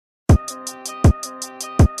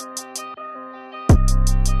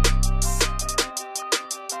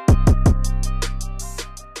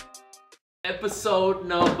Episode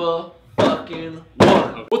number fucking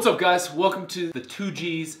 1. What's up, guys? Welcome to the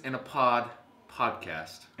 2G's and a Pod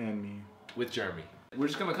podcast. And me. With Jeremy. We're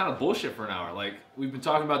just gonna kind of bullshit for an hour. Like, we've been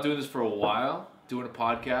talking about doing this for a while, doing a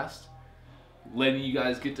podcast, letting you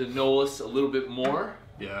guys get to know us a little bit more.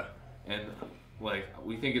 Yeah. And, like,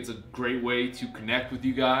 we think it's a great way to connect with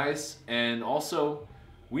you guys. And also,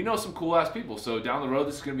 we know some cool ass people. So down the road,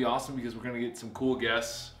 this is gonna be awesome because we're gonna get some cool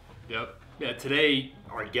guests. Yep. Yeah, today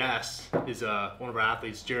our guest is one of our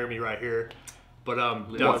athletes, Jeremy, right here. But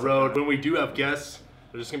down the road, when we do have guests,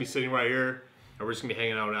 they're just gonna be sitting right here, and we're just gonna be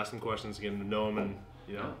hanging out and asking questions, getting to know them, and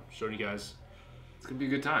showing you guys. It's gonna be a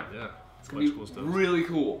good time. Yeah, it's gonna be cool stuff. Really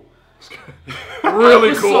cool.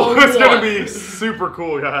 Really cool. It's gonna be super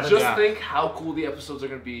cool, guys. Just think how cool the episodes are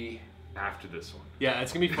gonna be after this one. Yeah,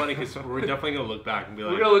 it's gonna be funny because we're definitely gonna look back and be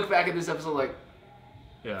like, we're gonna look back at this episode like,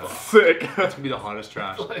 yeah, sick. It's gonna be the hottest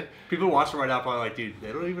trash. People watching right now probably like, dude,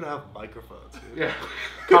 they don't even have microphones. Dude. Yeah.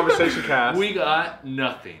 Conversation cast. We got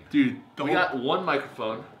nothing, dude. We got one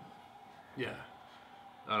microphone. Yeah.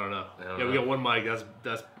 I don't know. We got one mic.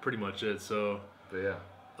 That's pretty much it. So. But yeah.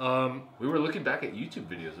 We were looking back at YouTube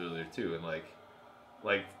videos earlier too, and like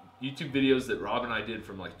YouTube videos that Rob and I did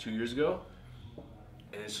from like 2 years ago,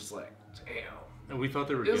 and it's just like, damn. And we thought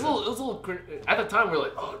they were good. It was a little at the time we were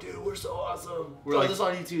like, oh dude, we're so awesome. We're like, this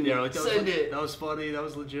on YouTube. Yeah, like, send it. That was funny. That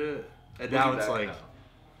was legit. And now it's like,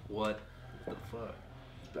 what the fuck?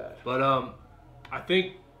 It's bad. But I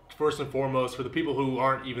think first and foremost, for the people who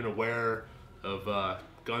aren't even aware of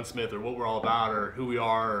Gunsmith or what we're all about or who we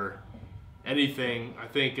are or anything, I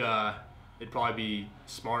think it'd probably be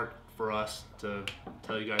smart for us to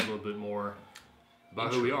tell you guys a little bit more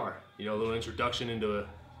about who we are. You know, a little introduction into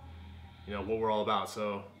what we're all about.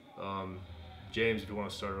 So, James, if you want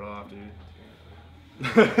to start it off, dude.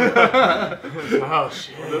 Oh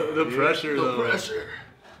shit! The pressure, the though. Pressure.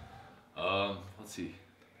 Let's see.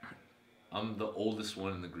 I'm the oldest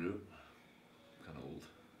one in the group. Kind of old.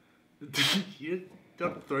 You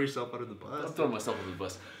don't throw yourself under the bus. I'm throwing myself under the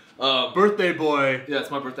bus. Birthday boy. Yeah, it's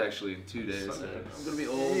my birthday actually in 2 days. I'm gonna be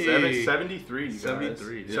old. Hey. 73, you guys.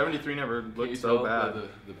 73. Yeah. 73 never looked so bad.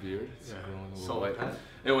 The beard. It's growing a little Salt white. pepper.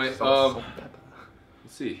 Anyway, Let's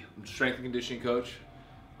see. I'm a strength and conditioning coach.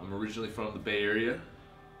 I'm originally from the Bay Area,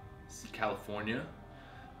 California.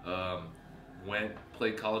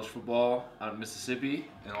 Played college football out in Mississippi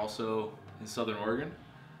and also in Southern Oregon.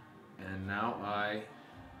 And now I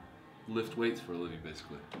lift weights for a living,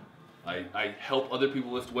 basically. I help other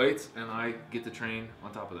people lift weights, and I get to train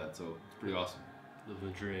on top of that, so it's pretty awesome. Living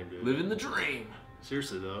the dream, dude. Living the dream.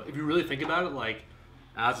 Seriously, though, if you really think about it, like,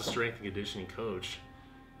 as a strength and conditioning coach,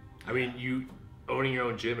 I mean, you owning your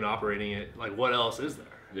own gym and operating it, like, what else is there?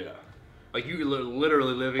 Yeah. Like, you're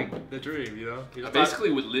literally living the dream, you know? I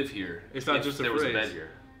basically would live here. It's not just a there phrase. was a bed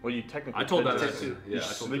here. Well, you technically. I told could that just too. Yeah,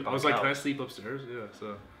 I was like, can I sleep upstairs? Yeah,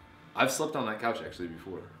 so. I've slept on that couch actually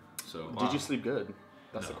before. So. Did you sleep good?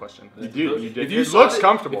 That's the question. You do. You did. If you it looks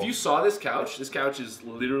comfortable. If you saw this couch is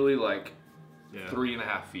literally like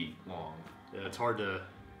 3.5 feet long. Yeah, it's hard to.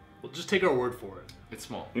 Well, just take our word for it. It's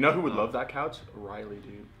small. You know who would love that couch? Riley,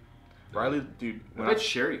 dude. Riley, dude. I bet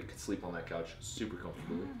Sherry could sleep on that couch super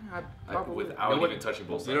comfortably. Without even touching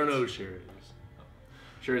both sides. They don't know who Sherry is.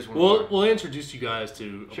 Sherry's one We'll introduce you guys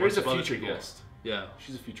to. Sherry's a future guest. Yeah,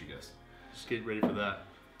 she's a future guest. Just get ready for that.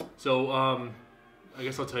 So, I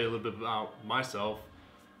guess I'll tell you a little bit about myself.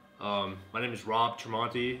 My name is Rob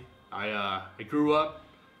TRAMONTE. I grew up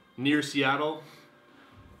near Seattle.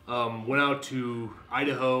 Went out to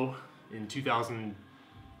Idaho in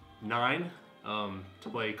 2009 to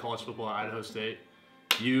play college football at Idaho State.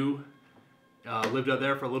 Lived out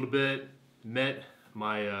there for a little bit. Met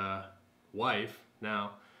my wife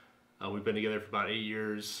now. We've been together for about 8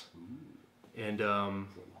 years. And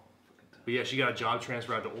but yeah, she got a job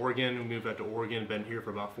transfer out to Oregon. We moved out to Oregon. Been here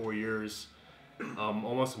for about 4 years.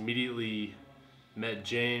 Almost immediately met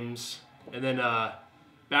James. And then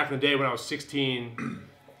back in the day when I was 16,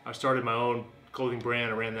 I started my own clothing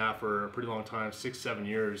brand. I ran that for a pretty long time, 6-7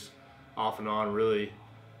 years, off and on, really.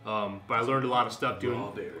 But I learned a lot of stuff doing.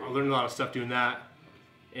 I learned a lot of stuff doing that.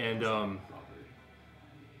 And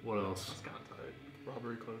what else? That's kind of tight.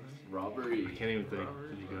 Robbery clothing. Robbery. I can't even think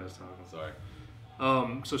of you guys talking. Sorry.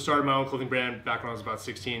 So started my own clothing brand back when I was about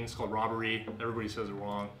 16. It's called Robbery. Everybody says it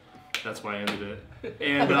wrong. That's why I ended it.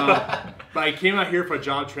 And but I came out here for a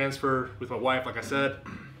job transfer with my wife, like I said,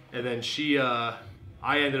 and then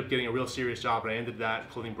I ended up getting a real serious job, and I ended that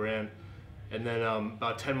clothing brand. And then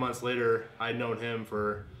about 10 months later, I had known him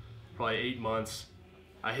for probably 8 months,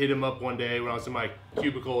 I hit him up one day when I was in my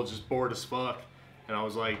cubicle, just bored as fuck. And I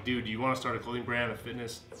was like, dude, do you want to start a clothing brand, a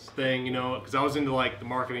fitness thing, you know? Because I was into like the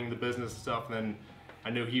marketing, the business and stuff. And then I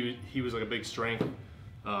knew he was like a big strength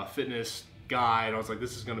fitness guy. And I was like,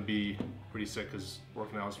 this is going to be pretty sick because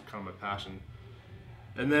working out is kind of my passion.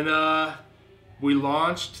 And then we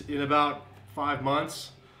launched in about 5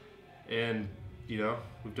 months. And, you know,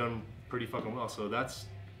 we've done pretty fucking well. So that's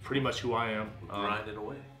pretty much who I am. Grinding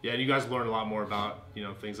away. Yeah, and you guys learned a lot more about, you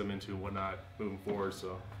know, things I'm into and whatnot moving forward.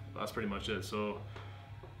 So that's pretty much it. So,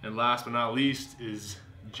 and last but not least is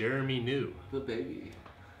Jeremy New. The baby.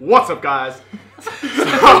 What's up, guys?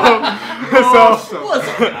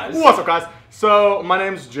 What's up, guys? So my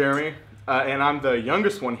name's Jeremy, and I'm the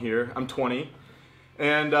youngest one here. I'm 20,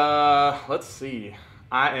 and let's see.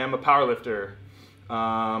 I am a powerlifter.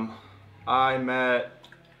 I met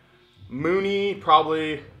Mooney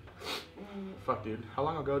probably. Fuck, dude. How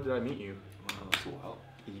long ago did I meet you? That's a while.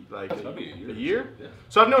 Like a year? Yeah.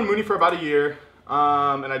 So I've known Mooney for about a year,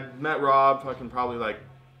 and I met Rob fucking probably like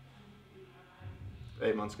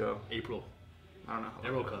 8 months ago. April. I don't know. How long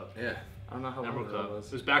Emerald Cup. Yeah. I don't know how long Emerald ago Cup. that was.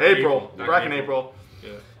 It was back April. in Back in April.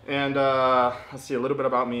 Yeah. And let's see a little bit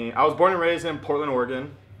about me. I was born and raised in Portland,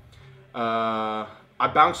 Oregon. I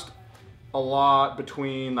bounced a lot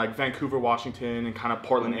between like Vancouver, Washington, and kind of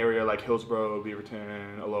Portland area, like Hillsborough,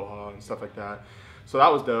 Beaverton, Aloha, and stuff like that. So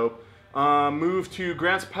that was dope. Moved to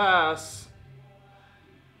Grants Pass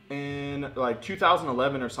in like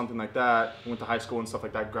 2011 or something like that. Went to high school and stuff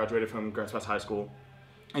like that. Graduated from Grants Pass High School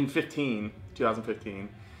in 2015.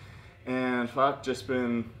 And fuck, just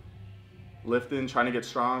been lifting, trying to get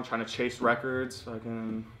strong, trying to chase records.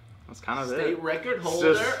 Fucking, that's kind of it. State record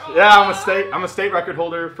holder. Yeah, I'm a state record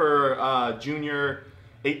holder for junior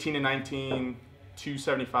 18 and 19,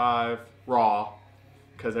 275 raw,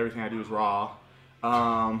 because everything I do is raw.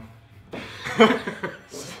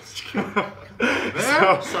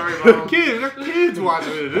 Sorry, Mom. Kids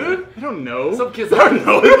watching it, dude. I don't know. Some kids don't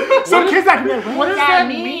know. Some kids like, What does that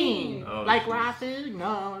mean? Oh, Like shit. raw food?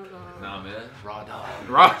 No. Nah, man. Raw dog.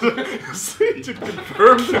 Raw. Just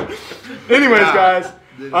confirmed. Anyways, guys.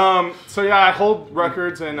 So yeah, I hold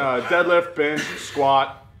records in deadlift, bench,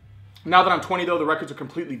 squat. Now that I'm 20 though, the records are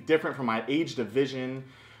completely different from my age division.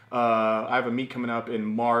 I have a meet coming up in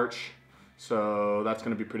March, so that's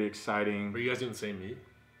gonna be pretty exciting. Are you guys doing the same meet?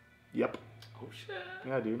 Yep. Oh shit.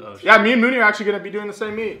 Yeah, dude. Oh, shit. Yeah, me and Mooney are actually gonna be doing the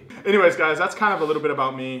same meet. Anyways, guys, that's kind of a little bit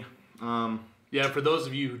about me. Yeah, for those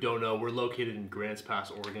of you who don't know, we're located in Grants Pass,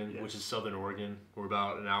 Oregon, Yes. which is southern Oregon. We're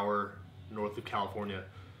about an hour north of California,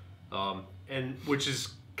 and which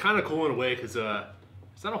is kind of cool in a way because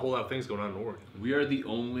there's not a whole lot of things going on in Oregon. We are the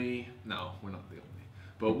only. No, we're not the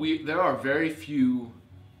only. But there are very few.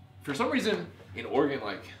 For some reason, in Oregon,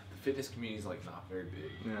 like the fitness community is like not very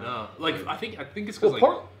big. Yeah. No, like I think it's because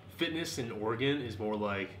Well, fitness in Oregon is more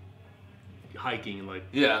like hiking and like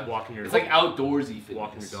Yeah. walking your It's like outdoorsy fitness.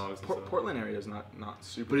 walking your dogs. And stuff. Portland area is not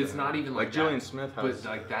super. But it's bad. not even like Julian that. Smith has. But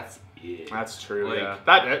like that's it. That's true. Like-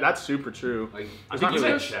 Yeah, that's super true. Like I I think think you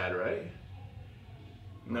you met said- Chad, right?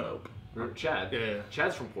 Nope. Or Chad. Yeah.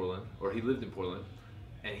 Chad's from Portland, or he lived in Portland,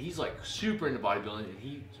 and he's like super into bodybuilding, and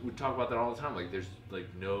he would talk about that all the time. Like there's like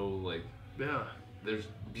no like Yeah. there's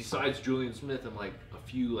besides Julian Smith and like a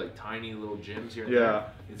few like tiny little gyms here and Yeah. there.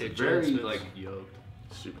 It's Yeah, a Julian very Smith's like yoked.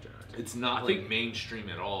 Super jacked. it's not I like think- mainstream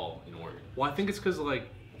at all in Oregon. Well, I think it's because like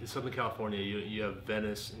in Southern California, you have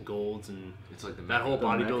Venice and Golds and It's like the that whole The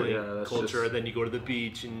Mecca, bodybuilding yeah, that's culture. just- And then you go to the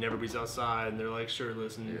beach and everybody's outside and they're like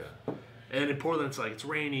shirtless and Yeah. And in Portland, it's like it's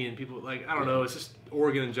rainy and people like I don't know. It's just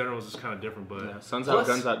Oregon in general is just kind of different, but Yeah, Suns out, Plus,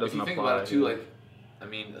 guns out if doesn't you think apply. about it too, like I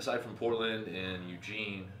mean, aside from Portland and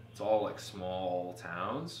Eugene, it's all like small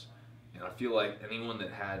towns, and I feel like anyone that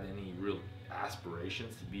had any real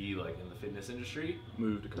aspirations to be like in the fitness industry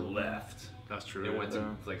moved to California. left. that's true. They went to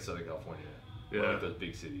Yeah. like Southern California, or Yeah. like those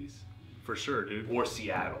big cities, For sure, dude. or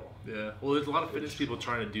Seattle. Yeah. Well, there's a lot of fitness people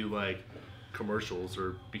trying to do like commercials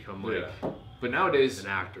or become like But nowadays, an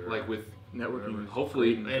actor. like with Networking.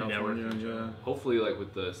 Hopefully- in And California, networking. yeah. hopefully like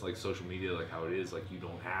with the like social media, like how it is, like you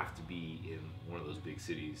don't have to be in one of those big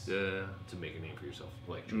cities Yeah. to make a name for yourself.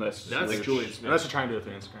 Like Unless, That's like Julian Smith. unless you're trying to do it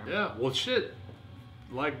through Instagram. Yeah. Well, shit.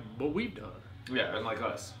 Like what we've done. Yeah, and like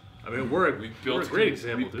us. I mean, We're we're built a great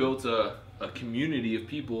example. We've dude. built a community of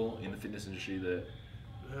people in the fitness industry that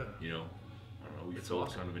Yeah. you know, I don't know, we It's feel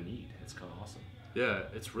awesome. kind of a need. It's kind of awesome. Yeah,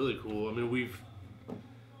 it's really cool. I mean,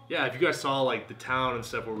 yeah, if you guys saw like the town and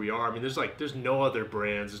stuff where we are, I mean, there's no other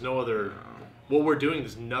brands, there's no other, what we're doing,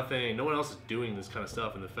 there's nothing, no one else is doing this kind of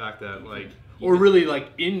stuff, and the fact that like, or really like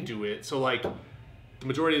into it, so like, the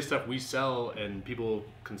majority of the stuff we sell and people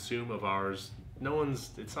consume of ours,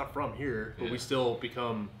 it's not from here, but Yeah. we still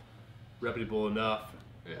become reputable enough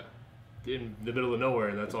Yeah. in the middle of nowhere,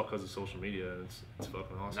 and that's all because of social media, and it's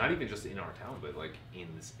fucking awesome. Not even just in our town, but like in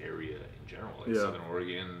this area in general, like Yeah. Southern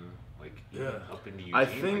Oregon, like even up into Eugene, I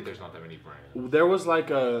think like, there's not that many brands. there was like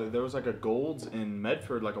a Gold's in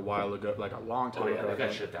Medford like a while ago, like a long time Oh, yeah, ago. that I got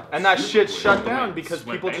think. shut down. And that shit Super shut quick. down Went- because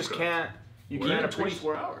went people just bankrupt. can't. You We're can't in a appreciate.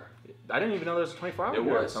 24-hour. I didn't even know there was a 24-hour There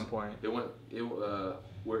here was at some point. They went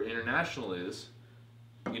where International is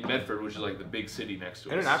in Medford, which is like the big city next to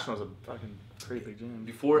us. International is a fucking pretty big gym.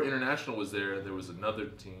 Before International was there was another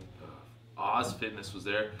team. Oz Fitness was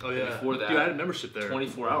there. Oh And yeah. before that, Dude, I had a membership there.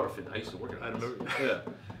 24-hour fitness. I used to work at I Oz. remember. Yeah.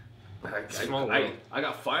 Small world. I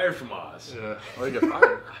got fired from Oz. Yeah. Oh, you get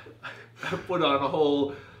fired. I put on a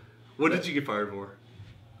whole. What did you get fired for?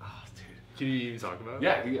 Oh, dude. Can you even talk about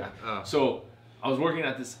it? Yeah. Oh. So I was working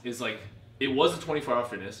at this. It's like it was a 24-hour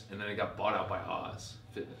fitness, and then it got bought out by Oz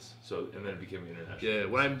Fitness. So and then it became international. Yeah.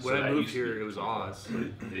 When So I that moved used to here, be it was 24 Oz.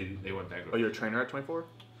 They went bankrupt. Oh, you're a trainer at 24?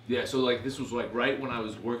 Yeah, so like this was like right when I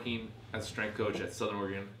was working as a strength coach at Southern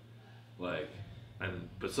Oregon, like,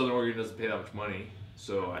 but Southern Oregon doesn't pay that much money,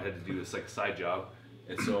 so I had to do this like side job,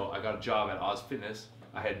 and so I got a job at Oz Fitness.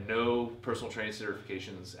 I had no personal training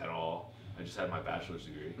certifications at all. I just had my bachelor's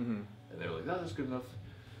degree, and they were like, "Oh, that's good enough."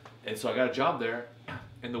 And so I got a job there,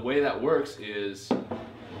 and the way that works is,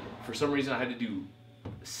 for some reason, I had to do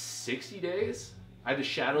 60 days. I had to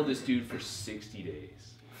shadow this dude for 60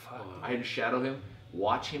 days. I had to shadow him,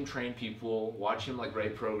 watch him train people, watch him like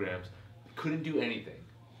write programs. Couldn't do anything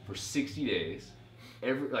for 60 days.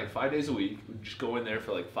 Like 5 days a week, we'd just go in there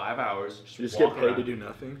for like 5 hours. You just walk get paid around. to do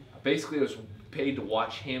nothing? Basically, I was paid to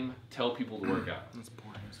watch him tell people to work out. That's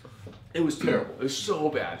boring as fuck. It was terrible. It was so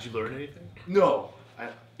bad. Did you learn anything? No.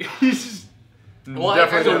 He's just. Well,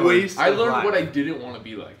 Definitely I a waste I of learned life. what I didn't want to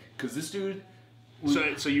be like. Because this dude.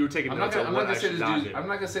 So you were taking I'm not notes gonna, on I'm what not I gonna say should the not dude's. do. I'm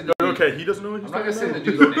not gonna say the. Okay, he doesn't know what he's I'm not gonna say the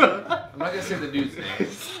talking dude's name. I'm not gonna say the dude's name.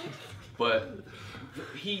 But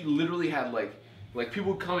he literally had like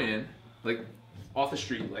people would come in like off the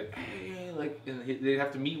street like hey like and they'd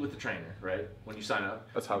have to meet with the trainer right when you sign up.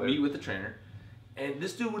 That's how they meet with the trainer, and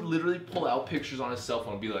this dude would literally pull out pictures on his cell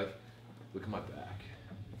phone and be like, "Look at my back."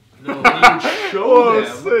 No, and he would show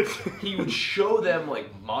them. sick. He would show them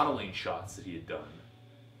like modeling shots that he had done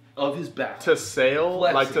of his back. To sail?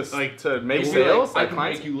 Flexing. Like to make He'd be sales? Like, I Like can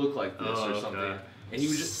clients? make you look like this Oh, or okay. something. And he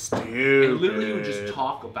would just Stupid. and literally he would just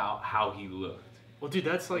talk about how he looked. Well, dude,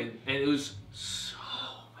 that's like And it was so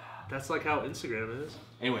that's like how Instagram is.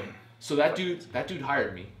 anyway. So that dude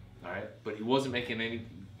hired me, all right, but he wasn't making any.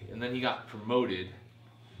 And then he got promoted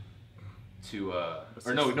to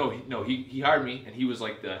he hired me and he was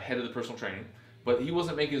like the head of the personal training, but he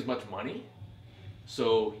wasn't making as much money,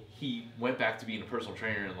 so he went back to being a personal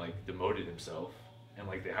trainer and like demoted himself. And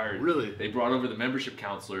like they brought over the membership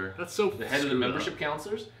counselor. That's so the head of the screwed membership up.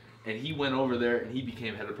 counselors, and he went over there and he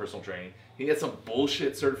became head of personal training. He had some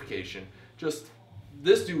bullshit certification. Just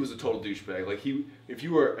this dude was a total douchebag. Like if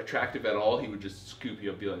you were attractive at all, he would just scoop you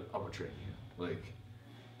up and be like, "I'm gonna train you."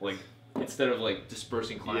 Like instead of like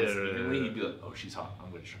dispersing clients evenly, he'd be like, "Oh, she's hot. I'm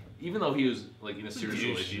gonna train her." Even though he was like in a serious douche.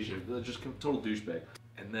 relationship, just total douchebag.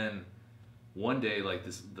 And then one day, like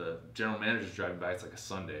the general manager's driving by. It's like a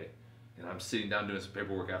Sunday. And I'm sitting down doing some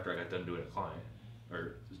paperwork after I got done doing a client,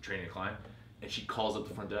 or training a client, and she calls up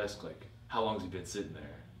the front desk like, "How long has he been sitting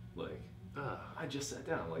there?" Like, I just sat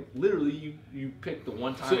down. Like, literally, you picked the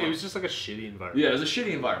one time. So it was just like a shitty environment. Yeah, it was a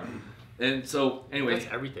shitty environment. And so anyway,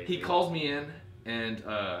 That's everything. he dude. calls me in, and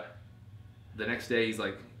the next day he's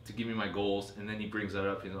like to give me my goals, and then he brings that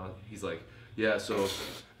up. He's like, "Yeah, so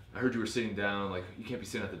I heard you were sitting down. Like, you can't be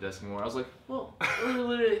sitting at the desk anymore." I was like, "Well,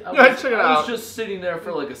 literally, I was Check it out. just sitting there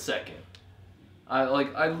for like a second.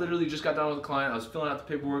 I literally just got done with a client. I was filling out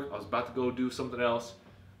the paperwork. I was about to go do something else.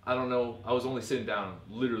 I don't know. I was only sitting down,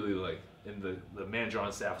 literally, like, and the manager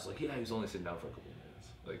on staff was like, "Yeah, he was only sitting down for a couple of minutes."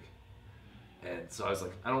 Like, and so I was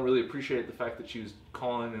like, I don't really appreciate the fact that she was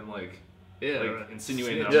calling and like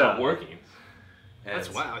insinuating that I'm not working. And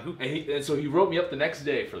That's wow. and so he wrote me up the next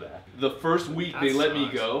day for that. The first week they let me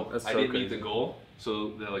go. That's I so didn't meet crazy. the goal, so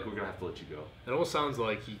they're like, "We're gonna have to let you go." It almost sounds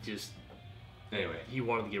like Anyway, he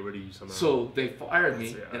wanted to get rid of you somehow. so they fired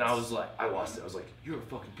me, That's- and I was like, I lost it. I was like, "You're a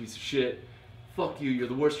fucking piece of shit. Fuck you. You're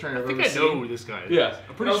the worst trainer I I've think ever I know seen." who this guy is. Yeah, I'm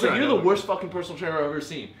and pretty I was sure like, I "You're know the him. worst fucking personal trainer I've ever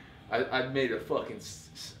seen." I made a fucking.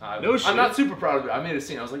 No shit. I'm not super proud of it. I made a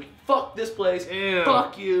scene. I was like, "Fuck this place. Damn.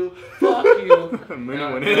 Fuck you. Fuck you." Mooney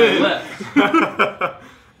and went I in. left.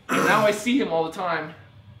 And now I see him all the time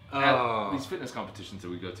at Oh. these fitness competitions that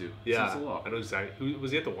we go to. Yeah, It's a lot. I know exactly. Who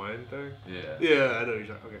was he at the wine thing? Yeah. Yeah, I know you're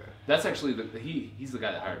talking. Okay. That's actually he's the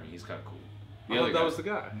guy that hired me. He's kind of cool. I thought that was the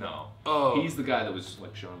guy. No. Oh. He's the guy that was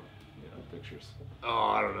like showing, pictures. Oh,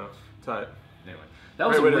 I don't know. Tight. Anyway, that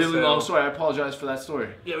was a really long story. I apologize for that story.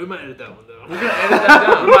 Yeah, we might edit that one though. We're gonna edit that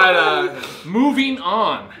down. We might, Moving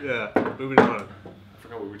on. Yeah, moving on. I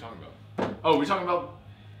forgot what we were talking about. Oh, we're talking about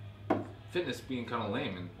fitness being kind of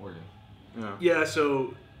lame in Oregon. Yeah,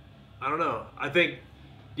 so I don't know. I think,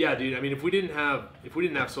 yeah, dude. I mean, if we didn't have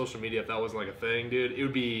social media, if that wasn't like a thing, dude,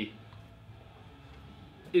 it'd be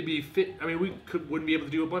fit. I mean, wouldn't be able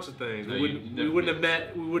to do a bunch of things. No, we wouldn't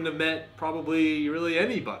have met probably really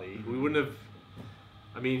anybody. We wouldn't have.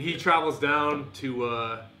 I mean, he travels down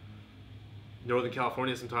to Northern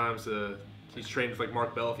California sometimes. He's trained with like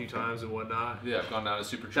Mark Bell a few times and whatnot. Yeah, I've gone down to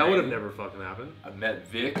Super That Training. would have never fucking happened. I met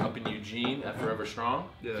Vic up in Eugene at Forever Strong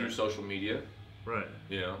through social media. Right.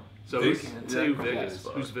 So Vic,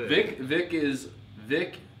 who's Vic?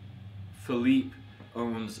 Vic Philippe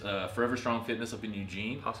owns Forever Strong Fitness up in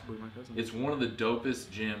Eugene. Possibly my cousin. It's one of the dopest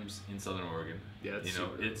gyms in Southern Oregon. Yeah,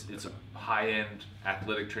 it's a high-end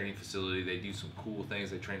athletic training facility. They do some cool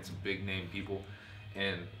things. They train some big-name people.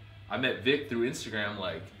 And I met Vic through Instagram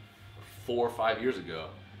like 4 or 5 years ago.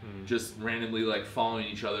 Just randomly like following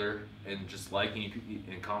each other and just liking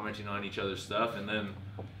and commenting on each other's stuff. And then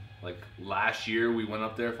like last year we went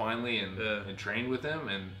up there finally and trained with him,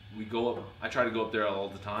 and we go up. I try to go up there all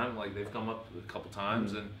the time. Like they've come up a couple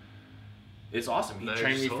times, and it's awesome. He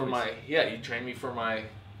trained me for my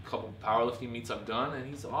couple powerlifting meets I've done, and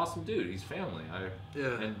he's an awesome dude. He's family.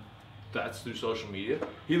 And that's through social media.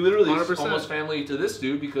 He literally 100%. Is almost family to this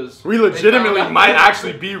dude because we legitimately might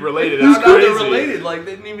actually be related. It's crazy. They're related. Like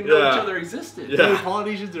they didn't even know each other existed. Yeah. Dude,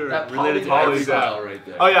 Polynesians are that related to Polynesian style right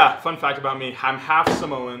there. Oh yeah, fun fact about me: I'm half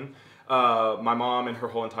Samoan. My mom and her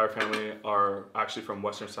whole entire family are actually from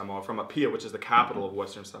Western Samoa, from Apia, which is the capital of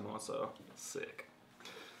Western Samoa. So sick.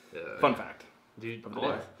 Fun fact. Dude,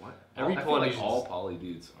 what? Every I feel like all poly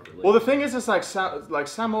dudes are related. Well, the thing is, it's like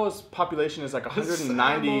Samoa's population is like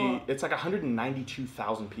 190. It's like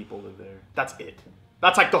 192,000 people live there. That's it.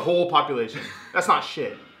 That's like the whole population. That's not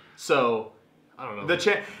shit. So I don't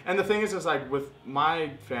know. And the thing is like with my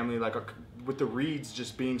family, like with the Reeds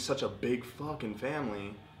just being such a big fucking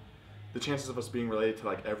family, the chances of us being related to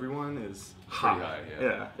like everyone is high.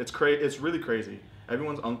 Yeah, it's really crazy.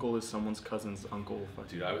 Everyone's uncle is someone's cousin's uncle.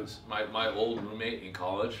 Dude, my old roommate in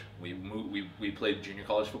college. We played junior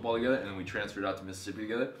college football together, and then we transferred out to Mississippi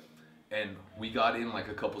together. And we got in like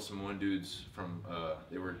a couple Samoan dudes from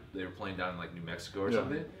they were playing down in like New Mexico or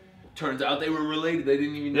something. Turns out they were related. They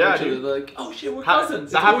didn't even know each other. They're like, oh shit, we're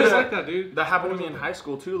cousins. That happened like that, dude. That happened to me in high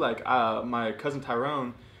school too. Like my cousin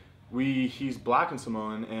Tyrone, he's black and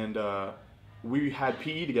Samoan, and we had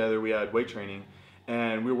PE together. We had weight training.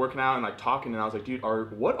 And we were working out and like talking, and I was like, dude,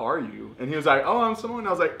 what are you? And he was like, oh, I'm Samoan. And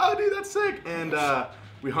I was like, oh, dude, that's sick. And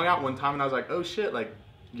we hung out one time, and I was like, oh shit, like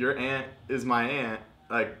your aunt is my aunt.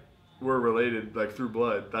 Like we're related, like through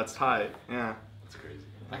blood. That's tight. Yeah. That's crazy.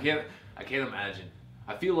 I can't imagine.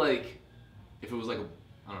 I feel like if it was like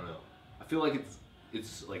I don't know. I feel like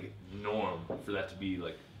it's like norm for that to be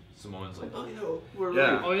like Samoans like, oh yeah, we're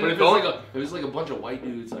related. Yeah. Oh, yeah. But if it was like a bunch of white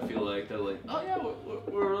dudes, I feel like they're like, oh yeah,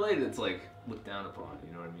 we're related. It's like looked down upon.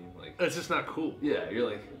 You know what I mean? Like it's just not cool. Yeah, you're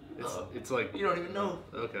like it's like you don't even know.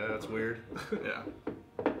 Okay, that's weird. Yeah.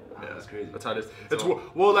 Yeah, that's crazy. That's how it is. It's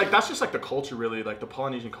well, like that's just like the culture, really, like the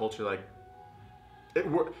Polynesian culture. Like,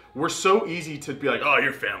 we're so easy to be like, oh,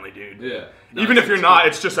 you're family, dude. Yeah. Even if you're not,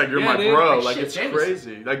 it's just like you're my dude, bro. like Like shit, it's Jameson.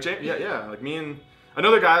 crazy. Like yeah. Like me and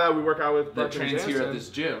another guy that we work out with that trains here at this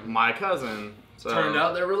gym. My cousin. So. Turned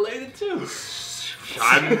out they're related too.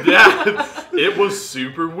 It was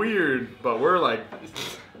super weird, but we're like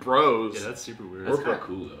bros. Yeah, that's super weird. That's kind of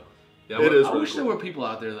cool though. Yeah, it is. I really wish cool. there were people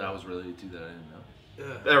out there that I was related to that I didn't know.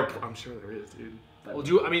 Yeah. I'm sure there is, dude. Well,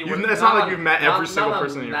 it's not like you've met every single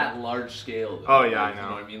person in your that large scale. Though. Oh yeah, like, I know. You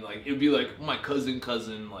know what I mean? Like it would be like my cousin,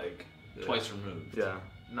 like twice removed. Yeah.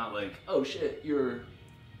 Not like, oh shit, you're.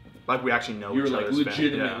 Like we actually know You're each like other's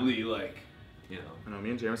legitimately like, you know. I know.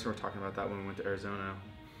 Me and Jameson were talking about that when we went to Arizona.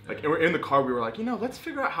 Like we're in the car, we were like, let's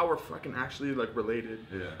figure out how we're fucking actually like related.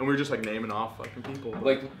 Yeah. And we were just like naming off fucking people.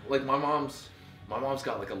 Like my mom's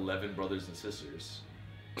got like 11 brothers and sisters.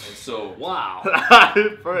 And so wow.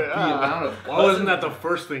 The amount of why wasn't that the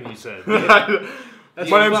first thing you said? My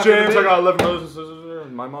name's James. I got 11 brothers and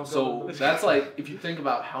sisters. My mom's so that's like if you think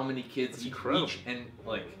about how many kids each and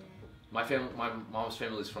like my mom's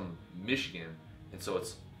family is from Michigan, and so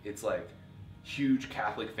it's like huge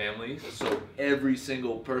Catholic families. So every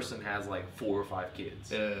single person has like 4 or 5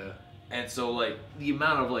 kids. Yeah. And so like the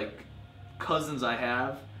amount of like cousins I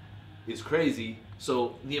have is crazy.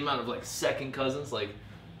 So the amount of like second cousins, like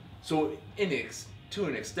so in to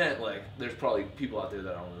an extent, like, there's probably people out there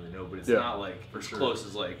that I don't really know, but it's Yeah, not like as sure. close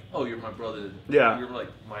as like, oh, you're my brother. Yeah. You're like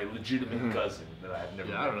my legitimate cousin that I've never.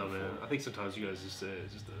 Yeah, met I don't know, before. man. I think sometimes you guys just say it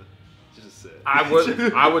just say it.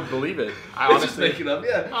 I would believe it. I It's just honestly. making up.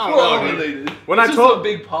 Yeah, I don't we're all know, dude. related. When It's I just told- a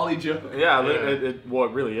big poly joke. Yeah, Yeah. well,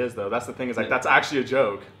 it really is though. That's the thing. Is like that's actually a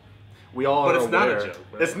joke. We all But are it's not a aware.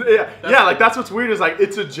 joke, bro. It's yeah, like that's what's weird is like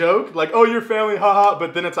it's a joke. Like oh, you're family, haha.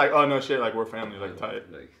 But then it's like oh no shit, like we're family, like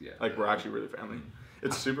tight. Like, yeah. Like we're actually really family.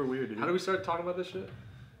 It's super weird, dude. How do we start talking about this shit?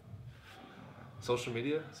 Social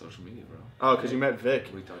media? Social media, bro. Oh, because you met Vic,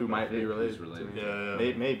 We talked who about might be Vic, related. who's related. to me.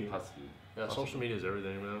 Yeah. Maybe. Possibly. Yeah, social media is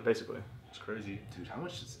everything, man. Basically. It's crazy. Dude, how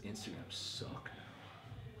much does Instagram suck?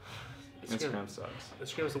 Instagram sucks.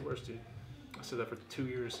 Instagram's the worst, dude. I said that for 2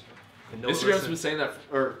 years. And no Instagram's one been saying that,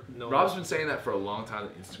 or No Rob's one- been saying that for a long time.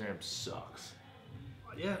 That Instagram sucks.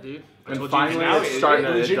 Yeah, dude. I And told finally you. Now it's starting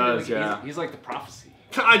to- it legitimately, does, yeah. He's like the prophecy.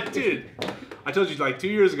 I did. I told you like 2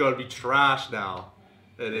 years ago it'd be trash now.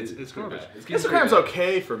 And it's pretty garbage. bad. It's getting Instagram's pretty bad.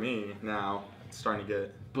 okay for me now. It's starting to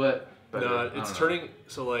get. But better. No, I it's don't know. turning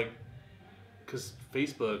so like, cause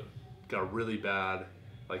Facebook got really bad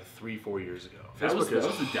like 3-4 years ago. that was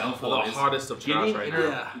Facebook is the downfall. the of Instagram. hottest of trash right now.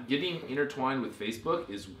 Yeah. Getting intertwined with Facebook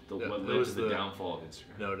is Yeah, what that led was to the the- downfall of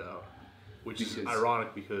Instagram. No doubt. Which is Because-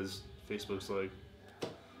 ironic because Facebook's like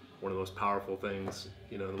one of the most powerful things,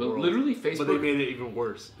 you know, in the But world. literally, But they Facebook, made it even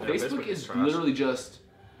worse. Yeah, Facebook Facebook is is trash. literally just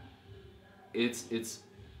it's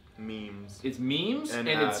Memes. memes And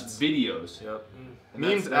and ads. it's videos. Yep. And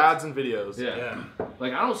Memes, that's- ads, and videos. Yeah. Yeah.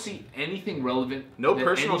 Like I don't see anything relevant. No that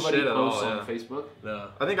personal anybody shit at all, posts on yeah. Facebook. No.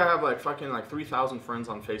 I think I have like fucking like 3,000 friends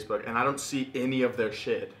on Facebook, and I don't see any of their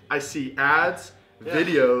shit. I see ads, Yeah.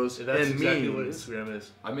 videos, And that's and exactly what memes. Instagram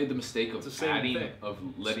is. I made the mistake It's the of same thing.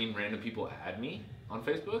 letting random people add me on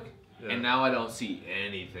Facebook, Yeah. and now I don't see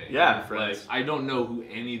anything. Yeah. Like Friends. I don't know who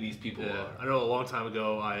any of these people Yeah. are. I know a long time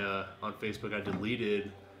ago, I on Facebook I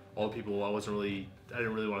deleted all the people I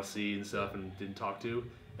didn't really want to see and stuff and didn't talk to,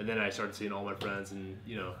 and then I started seeing all my friends, and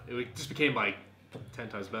you know, it just became like 10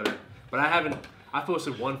 times better. But I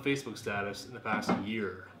posted one Facebook status in the past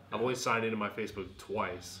year. I've only signed into my Facebook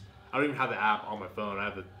twice. I don't even have the app on my phone. I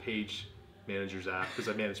have the page managers app because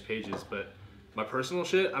I manage pages, but my personal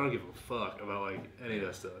shit, I don't give a fuck about like any of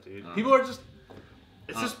that stuff, dude. People are just,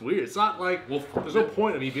 it's just weird. It's not like, Well, there's no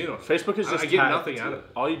point of me being on it. Facebook is just I get tag- nothing out of it.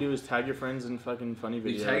 All you do is tag your friends in fucking funny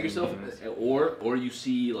videos. You tag and yourself, memes. or you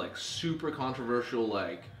see like super controversial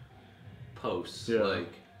like posts, Yeah. like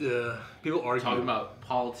Yeah, people argue. talking about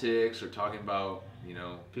politics or talking about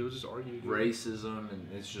People just argue. dude. racism, and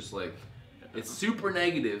it's just like it's super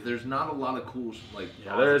negative. There's not a lot of cool like.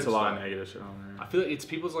 Yeah, there is a positive lot of stuff. negative shit on there. I feel like it's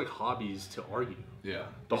people's like hobbies to argue. Yeah.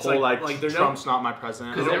 The It's whole like like, they're Trump's not my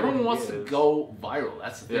president. Because I don't know everyone who wants he to is. go viral.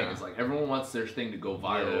 That's the thing. Yeah. It's like everyone wants their thing to go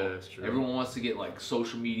viral. Yeah, that's true. Everyone wants to get like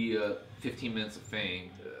social media 15 minutes of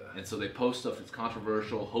fame. And so they post stuff that's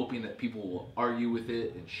controversial, hoping that people will argue with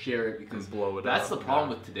it and share it because And blow it that's up, the problem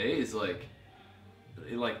yeah. with today is like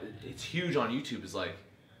it's huge on YouTube is like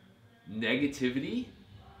negativity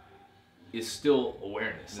is still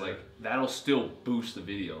awareness. Yeah. Like that'll still boost the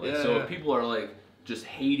video. Like so Yeah. if people are like just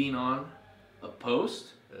hating on a post,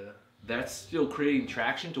 Yeah. that's still creating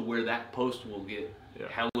traction to where that post will get Yeah.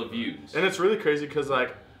 hella views. And it's really crazy because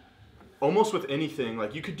like almost with anything,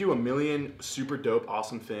 like you could do a million super dope,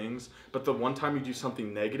 awesome things, but the one time you do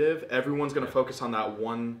something negative, everyone's gonna focus on that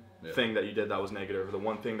one thing that you did that was negative, or the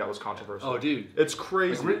one thing that was controversial. Oh, dude. It's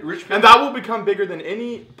crazy. Like, Rich and that will become bigger than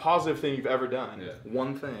any positive thing you've ever done. Yeah.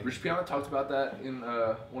 One thing. Rich Piana talked about that in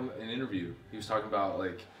an interview. He was talking about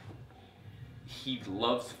like he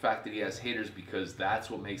loves the fact that he has haters because that's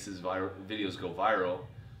what makes his videos go viral,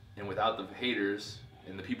 and without the haters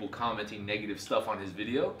and the people commenting negative stuff on his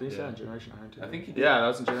video, Did you say on Generation Iron 2? I think he did. Yeah, that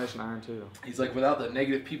was in Generation Iron 2. He's like, without the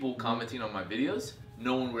negative people commenting on my videos,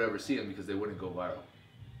 no one would ever see them because they wouldn't go viral.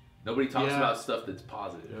 Nobody talks Yeah. about stuff that's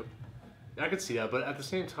positive. I could see that, but at the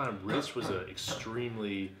same time, Rich was an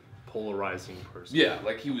extremely polarizing person. Yeah,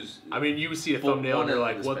 like he was. I mean, you would see a Full- thumbnail one and you're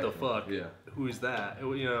end of like, the what the spectrum. fuck? Yeah. Who is that?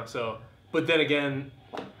 You know, so, but then again,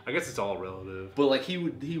 I guess it's all relative. But like he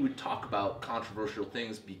would talk about controversial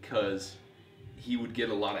things because he would get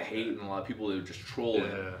a lot of hate and a lot of people that would just troll him.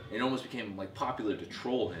 Yeah. It almost became like popular to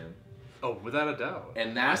troll him, Oh, without a doubt.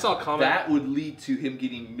 and I that saw a comment. that would lead to him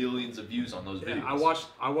getting millions of views on those Yeah, videos.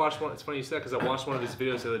 I watched one. It's funny you said because I watched one of his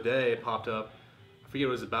videos the other day. It popped up. I forget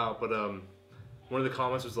what it was about, but one of the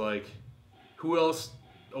comments was like, "Who else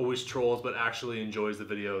always trolls but actually enjoys the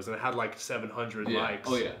videos?" And it had like 700 Yeah. likes.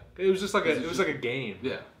 Oh, yeah. It was just like It's it was just- like a game.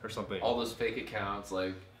 Yeah. Or something. All those fake accounts,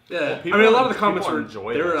 like Yeah, people I mean, a lot of the people comments were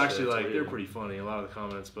enjoy they were that actually shit, it's like they were weird. pretty funny. A lot of the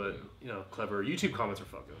comments, but you know, clever YouTube comments are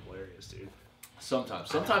fucking hilarious, dude.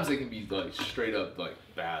 Sometimes they can be like straight up like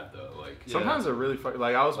bad though. Like Sometimes they're really fucking.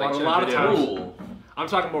 Like I was watching a lot of times. cool. I'm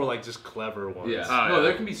talking more like just clever ones. Yeah. Oh, No, yeah.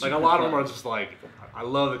 there can be Like super a lot of them clever. are just like, I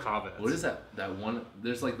love the comments. What is that? That one?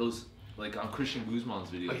 There's like those like on Christian Guzman's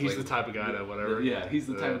videos. Like he's like, the type of guy that whatever. Yeah, he's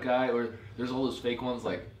the type of guy. Or there's all those fake ones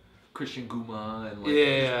like Christian Guzman and like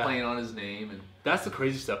Yeah. just playing on his name and. That's the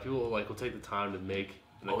crazy stuff. People like will take the time to make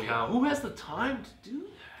an Oh, yeah. account. Who has the time to do that?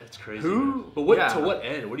 That's crazy. Who? Man. But what Yeah. to what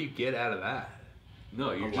end? What do you get out of that?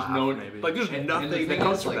 No, you're A just laugh, knowing. maybe. Like there's And nothing the that thing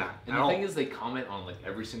comes is, from like, that. and at the all. thing is, they comment on like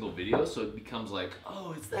every single video, so it becomes like,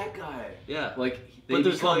 oh, it's that guy. Yeah. Like they But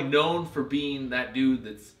there's, become like- known for being that dude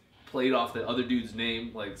that's played off the other dude's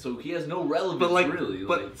name. Like, so he has no relevance But like, really.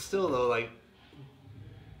 but like, still though, like,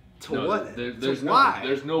 to no, what? There's to no, why?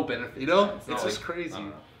 There's no benefit. You know, to that. it's not just like- crazy. I don't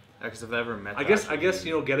know. Because I've never met. I guess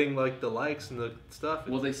you know, getting like the likes and the stuff.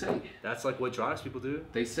 Well, they say that's like what drives people to.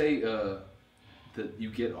 that you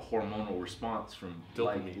get a hormonal response from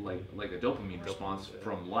Dopamine. like a dopamine response yeah.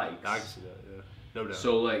 from likes. I can see that. Yeah, no doubt.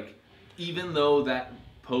 So like, even though that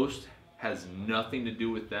post has nothing to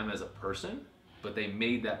do with them as a person, but they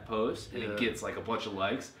made that post and Yeah. it gets like a bunch of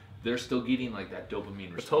likes, they're still getting like that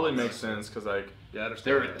dopamine response. It totally makes sense because like yeah, I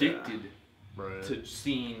understand. They're that. addicted Right. to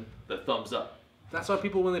seeing the thumbs up. That's why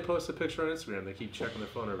people, when they post a picture on Instagram, they keep checking their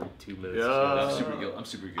phone every 2 minutes. Yeah. I'm super guilty. I'm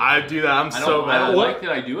super guilty. I do that. I'm I so don't, I bad. don't like that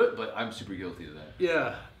I do it, but I'm super guilty of that.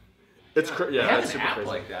 Yeah. It's They yeah, have it's an super app crazy.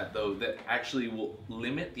 like that though that actually will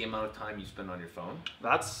limit the amount of time you spend on your phone.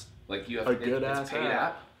 That's Like you have A it's good-ass a paid app.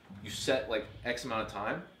 app. You set like X amount of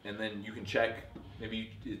time, and then you can check. It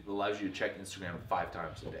allows you to check Instagram 5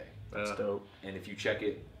 times a day. that's dope. And if you check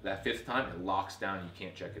it that 5th time, it locks down. And you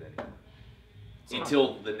can't check it anymore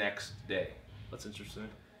until the next day. That's interesting.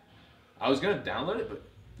 I was gonna download it, but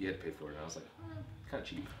you had to pay for it. And I was like, kind of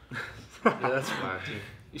cheap. Yeah, that's whack, dude.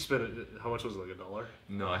 You spent it, how much was it, like $1?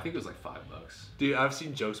 No, I think it was like $5. Dude, I've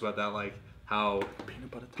seen jokes about that, like how Peanut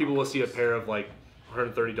butter people will see a pair of like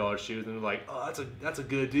 $130 shoes and they're like, oh, that's a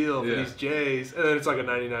good deal for Yeah. these J's. And then it's like a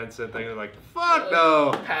 99-cent thing and they're like, fuck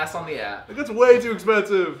no. Pass on the app. Like, that's way too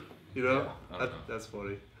expensive. You know? Yeah, I don't know. That's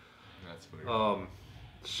funny. That's weird.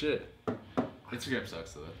 Shit. Instagram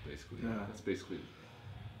sucks though. Yeah. That's basically.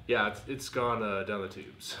 Yeah, it's gone down the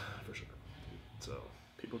tubes for sure. So,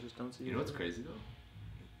 People just don't see. You know what's crazy though?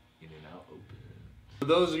 In-N-Out open. for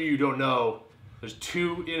those of you who don't know, there's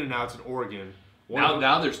 2 In-N-Outs in Oregon.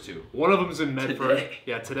 Now there's 2. One of them is in Medford. Today.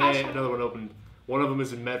 Yeah, today another one opened. One of them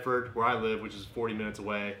is in Medford, where I live, which is 40 minutes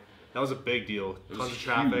away. That was a big deal. It was Tons of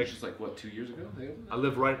traffic. huge. It's like what, 2 years ago? They opened I that?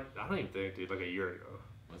 live right. I don't even think, dude, like a year ago.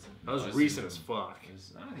 Was it? That was No, recent as fuck.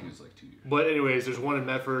 I don't think it was like 2 years. But anyways, there's one in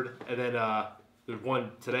Medford, and then there's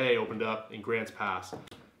one today opened up in Grants Pass.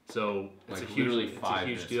 So it's Like a huge, literally it's a 5 huge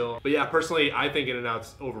minutes. deal. But yeah, personally, I think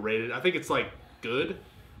In-N-Out's overrated. I think it's like good,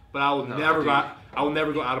 but I will No, never dude. go. I will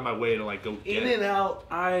never go out of my way to like go get it. In-N-Out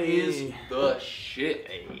is the shit.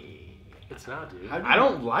 It's not, dude. I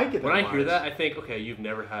don't like it. When I hear much. that, I think, okay, you've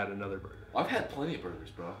never had another burger. I've had plenty of burgers,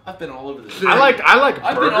 bro. I've been all over this. I like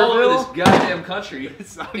I've been all over this Burgerville. goddamn country.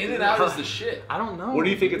 It's not In-N-Out good. is the shit. I don't know. What do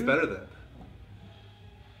you think it's dude. better than?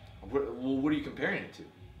 Well, what are you comparing it to?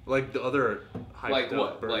 Like the other hyped Like up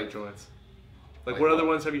what? burger Like- joints. Like like what what? other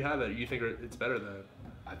ones have you had that you think it's better than?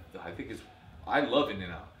 I think it's. I love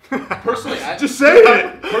In-N-Out. Personally, Just say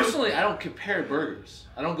it. Personally, I don't compare burgers.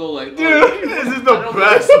 I don't go like, Dude, oh, this is I the don't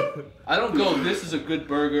best. Go, I don't go. This is a good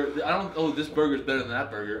burger. I don't. Oh, this burger's better than that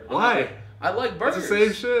burger. I'm Why? like, I like burgers. It's the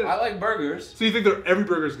same shit. I like burgers. So you think every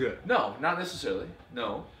burger's good? No, not necessarily.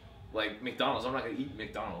 No, like McDonald's. I'm not gonna eat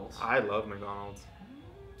McDonald's. I love McDonald's.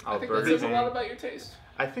 I think that Burger says a King. lot about your taste.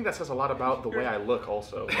 I think that says a lot about the way I look,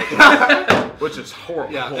 also, which is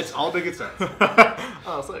horrible. Yeah, it's all making sense. I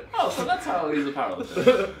was like, Oh, so that's how he's a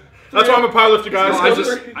powerlifter. that's why I'm a powerlifter, guys. No,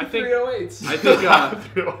 I think 308s. I think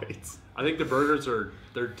 308s. I think the burgers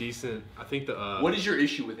they're decent. I think the What is your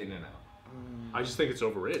issue with In-N-Out? I just think it's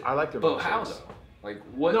overrated. I like their But how milkshakes. though? Like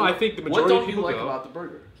what? No, I think the What majority don't of you people like go. about the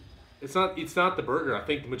burger? It's not the burger. I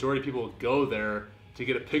think the majority of people go there to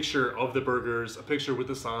get a picture of the burgers, a picture with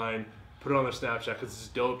the sign, put it on their Snapchat because it's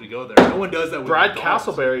just dope to go there. No one does that with Brad McDonald's.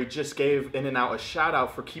 Castleberry just gave In-N-Out a shout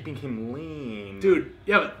out for keeping him lean. Dude,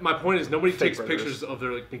 yeah, but my point is nobody Fake takes burgers. pictures of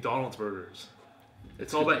their like McDonald's burgers.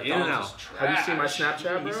 It's all about McDonald's In-N-Out. is have you seen my trash.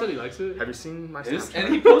 Snapchat, He bro? said he likes it. Have you seen my Is- Snapchat?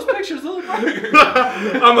 And he posts pictures of the burger.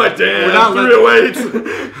 I'm like, damn, We're not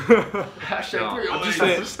 308s. Hashtag No, I'm just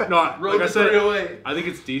 308. saying. No, Road like I to said, 308. I think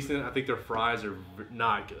it's decent. I think their fries are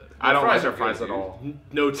not good. I don't like fries their are fries good, at all.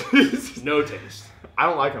 No taste. No taste. I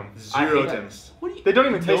don't like them. Zero taste. What do you? They don't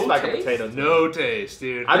even taste No like a taste? potato. No taste,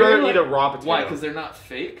 dude. I'd They're rather like- eat a raw potato. Why? Because they're not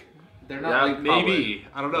fake. They're not Yeah, like Maybe.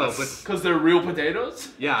 I don't know, but because they're real potatoes.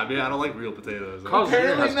 yeah, I mean, I don't like real potatoes.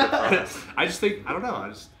 Apparently not. I just think I don't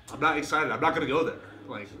know. I'm not excited. I'm not gonna go there.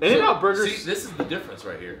 Like In-N-Out burgers. See, this is the difference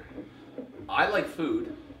right here. I like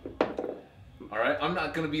food. All right, I'm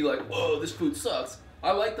not gonna be like, oh, this food sucks.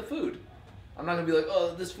 I like the food. I'm not gonna be like,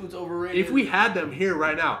 oh, this food's overrated. if we had them here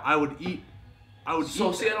right now, I would eat.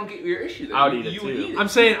 So see, I don't get your issue. Then. I would eat it You too. would eat it. I'm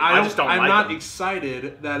saying I just don't I'm like not them.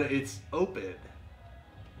 excited that it's open.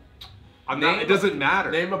 I'm Name not. It doesn't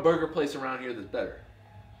matter. Name a burger place around here that's better.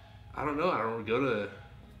 I don't know. I don't go to.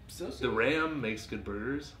 Still The Ram makes good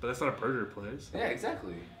burgers, but that's not a burger place. Yeah,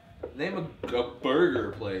 exactly. Name a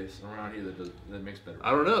burger place around here that makes better.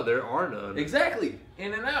 I don't know. There are none. Exactly.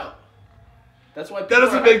 In-N-Out. That's why That people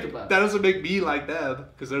doesn't are make hyped about that it. doesn't make me like them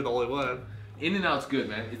because they're the only one. In-N-Out's good,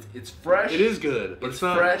 man. It's fresh. It is good, but It's it's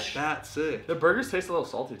not fresh. that sick. The burgers taste a little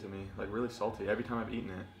salty to me, like really salty every time I've eaten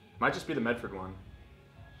it. Might just be the Medford one.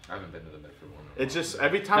 I haven't been to the Medford one. It's just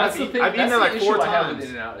every time That's I've the eaten, thing. I've eaten That's it the like 4 issue I have with times.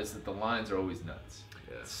 In-N-Out is that the lines are always nuts.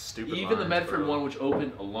 Yeah. Stupid. Even the lines, Medford bro. one, which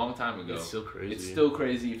opened a long time ago, It's still crazy. It's still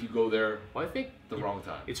crazy if you go there Well, I think the wrong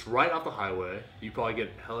time. it's right off the highway. You probably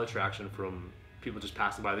get hella traction from people just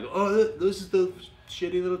passing by. They go, "Oh, this is the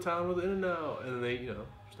shitty little town with In-N-Out," and then they,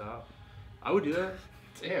 stop. I would do that.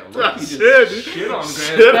 Damn, Ah, look, you shit, just dude. shit on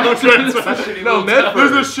Shit on Grand Grand Pass. Pass. Shitty No, little Medford.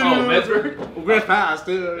 town. There's a shitty Oh, little- Medford. Well, Grand Pass,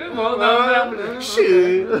 dude. Well, no,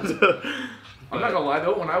 Shit. I'm not gonna lie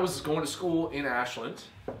though, when I was going to school in Ashland,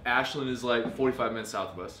 Ashland is like 45 minutes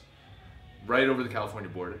south of us, right over the California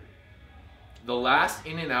border. The last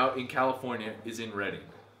In-N-Out in California is in Redding,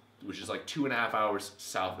 which is like 2.5 hours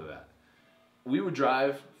south of that. We would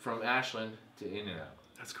drive from Ashland to In-N-Out.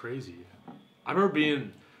 That's crazy. I remember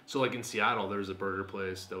being like in Seattle. There was a burger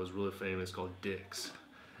place that was really famous called Dick's,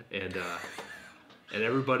 and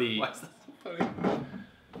everybody. Why is that so funny?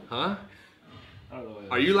 Huh? I don't know.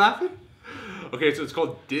 Are you laughing? Okay, so it's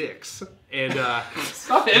called Dick's, and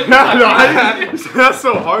Stop it. That's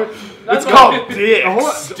so hard. It's called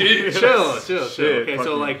dicks. chill. Shit, Okay, fuck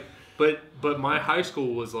so you. like, but my high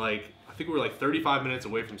school was like, I think we were like 35 minutes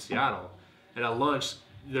away from Seattle, and at lunch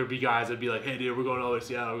there'd be guys that'd be like, "Hey, dude, we're going all the way to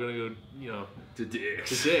Seattle. We're gonna go, To dicks.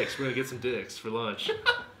 to Dick's. We're gonna get some dicks for lunch,"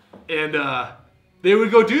 and they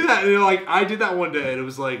would go do that, and they're like, I did that one day, and it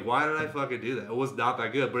was like, why did I fucking do that? It was not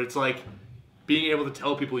that good, but it's like being able to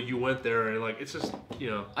tell people you went there, and like, it's just,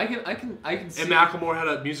 I can see. And Macklemore had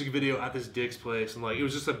a music video at this Dick's place, and like, it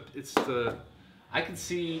was just I can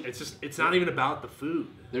see. it's not even about the food.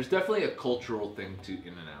 There's definitely a cultural thing to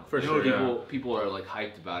In-N-Out. For sure, People are like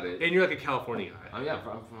hyped about it. And you're like a California guy. Oh yeah, I'm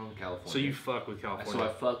from California. So you fuck with California. So I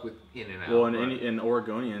fuck with In-N-Out. Well, and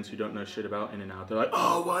Oregonians who don't know shit about In-N-Out, they're like,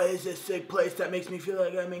 oh, why is this sick place that makes me feel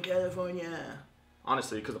like I'm in California?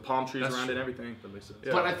 Honestly, because the palm trees That's around it true. and everything. That makes sense.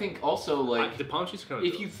 Yeah. But I think also like The palm trees are kind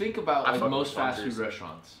of if you think about I like fuck most with palm fast food trees.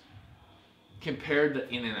 restaurants compared to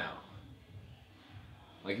In-N-Out.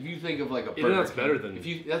 Like if you think of like a Burger In-N-Out's King, better than if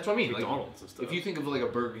you that's what I mean. McDonald's like, and stuff. if you think of like a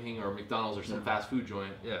Burger King or McDonald's or some fast food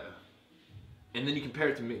joint, Yeah. and then you compare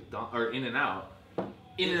it to or In-N-Out,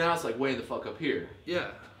 In-N-Out's like way the fuck up here.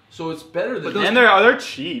 Yeah. So it's better than And they're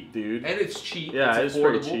cheap, dude. and it's cheap. Yeah, it's it's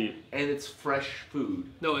pretty affordable, cheap. and it's fresh food.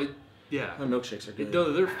 No, yeah. The milkshakes are good.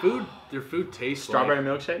 No, their food tastes Strawberry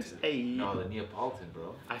like... milkshakes? Hey. No, the Neapolitan,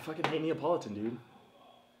 bro. I fucking hate Neapolitan, dude.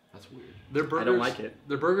 That's weird. Their burgers, I don't like it.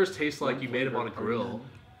 Their burgers taste like you made them on a grill.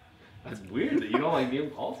 That's weird that you don't like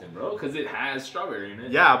Neapolitan, bro, because it has strawberry in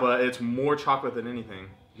it. Yeah, but it's more chocolate than anything.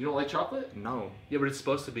 You don't like chocolate? No. Yeah, but it's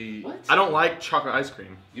supposed to be... What? I don't like chocolate ice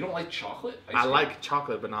cream. You don't like chocolate? Ice I cream? like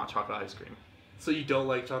chocolate, but not chocolate ice cream. So you don't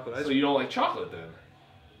like chocolate ice So cream? you don't like chocolate then?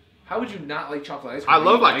 How would you not like chocolate ice cream? I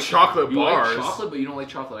love, You like, chocolate you bars. like chocolate, but you don't like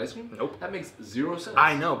chocolate ice cream? Nope. That makes zero sense.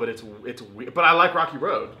 I know, but it's weird. But I like Rocky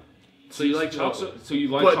Road. So you like chocolate. So you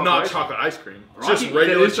like But chocolate not ice cream? chocolate ice cream. Rocky- Just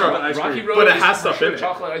regular it is chocolate chocolate ice Rocky cream. Road But it is has for stuff sure in it.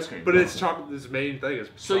 chocolate ice cream. But it's chocolate. This main thing is...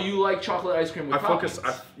 So you like chocolate ice cream with I focus.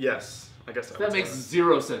 toppings. Yes, I guess That makes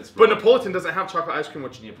zero sense, bro. But Napolitan doesn't have chocolate ice cream,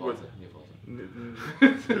 which Neapolitan.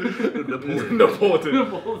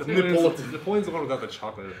 Napolitan. Napoleon's the one without the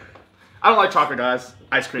chocolate. I don't like chocolate, guys.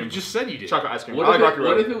 Ice cream. You just said you did. chocolate ice cream. What, I like if Rocky it,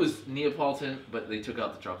 what Road. if it was Neapolitan, but they took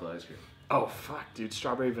out the chocolate ice cream? Oh fuck, dude!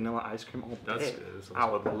 Strawberry vanilla ice cream all That's day. good. That sounds I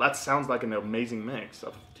would, that sounds like an amazing mix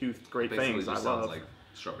of two great Basically things I just love. sounds like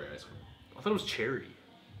strawberry ice cream. I thought it was cherry.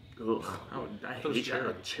 Ugh, I it was hate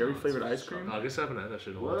cherry. cherry flavored ice cream. Oh, I guess I haven't had that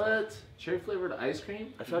shit in a while. What? Cherry flavored ice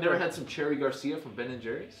cream? I You've feel like never I- had some Cherry Garcia from Ben and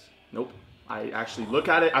Jerry's? Nope. I actually look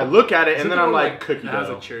at it. I look at it, Is and it then the I'm one, like cookie It has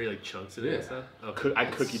dough. like cherry like chunks in it and Yeah. stuff. Okay. I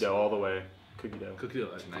cookie dough all the way. Cookie dough. Cookie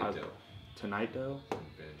dough. Tonight dough. Tonight dough, from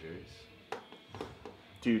Ben and Jerry's.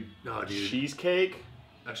 dude. No, dude. Cheesecake.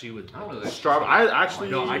 Actually, with I don't really like Strawberry. I actually.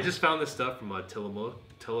 no, I just found this stuff from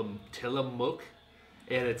Tillamook,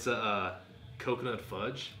 and it's a coconut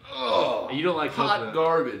fudge. Oh, And you don't like hot coconut.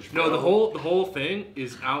 garbage. No, bro. the whole thing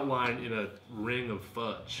is outlined in a ring of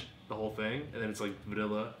fudge. The whole thing, and then it's like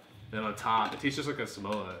vanilla. And then on top, it tastes just like a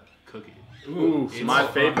Samoa cookie. Ooh, It's my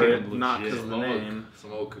fucking favorite. Not legit. because of the name.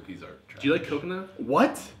 Samoa cookies are trash. Do you like coconut?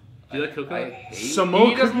 What? Do you like coconut? I hate Samoa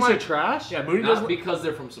He doesn't cookies are like- trash? Yeah, Mooney Not doesn't. because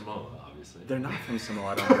they're from Samoa, obviously. They're not from Samoa.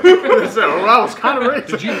 I don't think. So, well, I was kind of racist.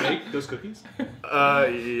 Did you make those cookies?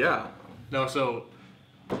 Yeah. No, so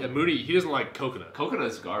yeah, Mooney, he doesn't like coconut. Coconut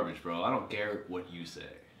is garbage, bro. I don't care what you say.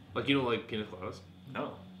 Like you don't like pina coladas.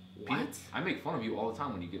 No. What? I make fun of you all the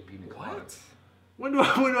time when you get pina coladas. When do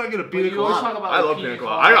I get a But pina you always colada? talk about I like, love pina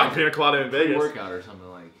colada. I got pina colada in Vegas. pre-workout or something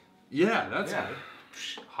like. Yeah, that's Yeah. good.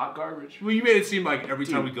 Hot garbage. Well, you made it seem like every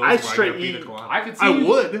time we go I somewhere, straight I get a pina eat- colada. I could see. I you-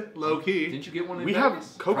 would, low key. Didn't you get one in We Vegas?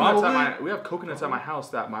 have coconuts Probably. at my coconuts at my house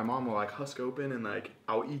that my mom will like husk open and like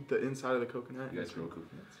I'll eat the inside of the coconut. You guys grow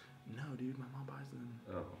coconuts? No, dude, my mom buys them.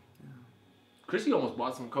 Oh. Chrissy almost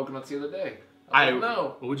bought some coconuts the other day. I- don't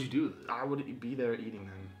know. What would you do with it? I would be there eating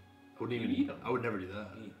them. I wouldn't You even eat 'em. I would never do that.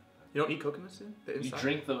 You don't eat coconuts, dude? The You inside?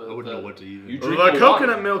 drink the. I wouldn't know what to eat. You The drink coconut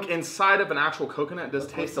water. milk inside of an actual coconut does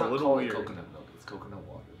Let's taste a not little call it weird. coconut milk. It's coconut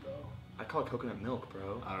water, bro. I call it coconut milk,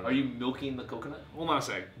 bro. I don't know. Are you milking the coconut? Hold on a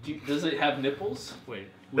sec. Does it have nipples? Wait.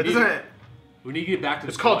 That doesn't. We need to get back to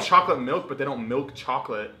It's the called point. chocolate milk, but they don't milk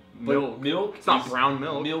chocolate milk. Milk. It's not is brown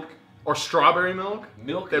milk. Milk. Or strawberry milk.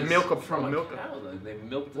 Milk. They is milk a- from milk a- a cow. Though. They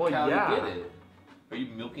milk the Well, cow yeah. to get it. Are you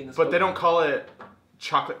milking this? But they don't coconut? call it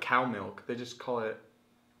chocolate cow milk. They just call it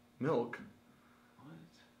milk.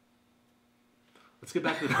 Let's get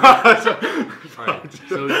back to the point. Alright,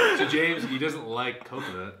 so James, he doesn't like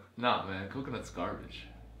coconut. Nah, man. Coconut's garbage.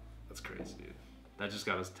 That's crazy, dude. That just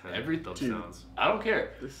got us 10 Every- thumbs dude. downs. I don't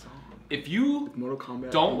care. This song. If you Mortal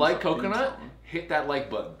Kombat. don't like theme coconut, song. hit that like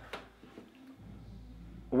button.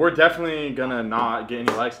 We're definitely gonna not get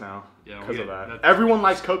any likes now Yeah, because we of that. get- Everyone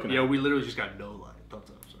likes coconut. Yeah, we literally just got no thumbs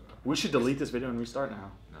up. So We should delete this video and restart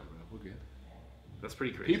now. No, bro. We're good. that's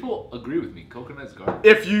pretty crazy. People agree with me. Coconut's garbage.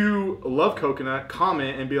 If you love coconut,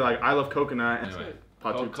 comment and be like, I love coconut. And Anyway,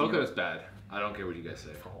 Part two, coconut's bad. I don't care what you guys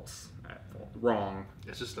say. false. Wrong.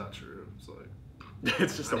 It's just not true. It's like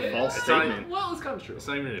It's just a Yeah, false it's not- statement. Well, it's kind of true. it's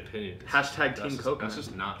not even an opinion. It's Hashtag that's Team just, Coconut. That's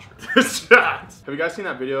just not true. Have you guys seen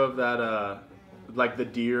that video of that, like the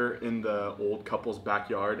deer in the old couple's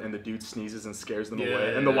backyard and the dude sneezes and scares them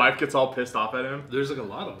away and the Yeah. wife gets all pissed off at him? There's like a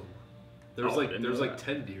lot of them. There's Oh, I like didn't there's know like that.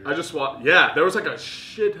 10 deer. I just watched, yeah, there was like a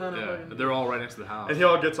shit ton of yeah, fucking- they're all right next to the house. And he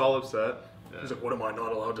all gets all upset. Yeah. He's like, what am I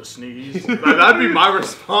not allowed to sneeze? Like, that'd be my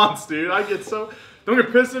response, dude. I get so, don't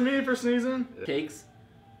get pissed at me for sneezing. Cakes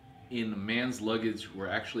in a man's luggage were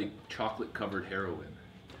actually chocolate-covered heroin.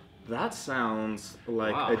 That sounds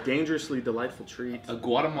like Wow. a dangerously delightful treat. A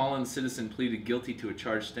Guatemalan citizen pleaded guilty to a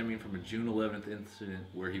charge stemming from a June 11th incident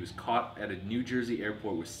where he was caught at a New Jersey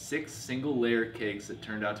airport with 6 single-layer cakes that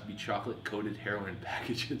turned out to be chocolate-coated heroin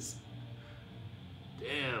packages.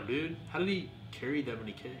 Damn, dude. How did he carry that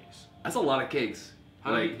many cakes? That's a lot of cakes.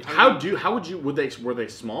 How did Like, he- How would you, were they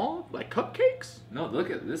small? Like cupcakes? no, look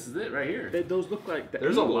at this is it right here. Those look like,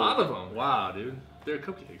 There's a lot of them. Wow, dude. They're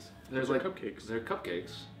cupcakes. There's Those are like cupcakes. They're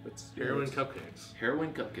cupcakes. It's Heroin cupcakes.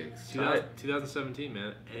 Heroin cupcakes. 2017,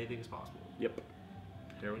 man. Anything is possible. Yep.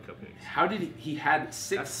 Heroin cupcakes. How did he had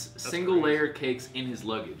 6 That's single-layer cakes in his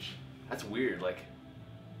luggage? That's weird. Like,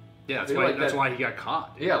 Yeah, that's They're why. like That's that- why he got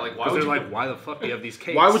caught. yeah, like why Because would they're you? like, why the fuck do you have these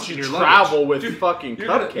cakes? Why would in you your travel luggage? with fucking you're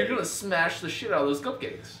cupcakes? gonna smash the shit out of those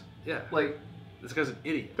cupcakes. Yeah, Like, this guy's an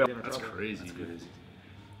idiot. Yeah. That's crazy. that's dude. crazy.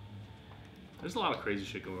 There's a lot of crazy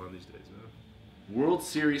shit going on these days, man. World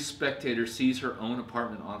Series spectator sees her own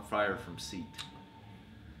apartment on fire from seat.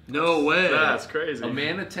 No way. That's crazy. A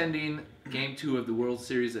man attending Game 2 of the World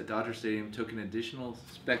Series at Dodger Stadium took an additional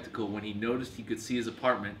spectacle when he noticed he could see his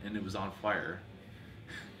apartment and it was on fire.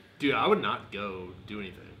 Dude, I would not go do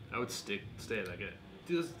anything. I would stay at that game.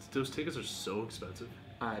 Dude, those tickets are so expensive.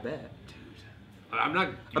 I bet. I'm not.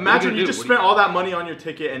 Imagine you just spent all that money on your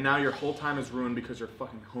ticket and now your whole time is ruined because your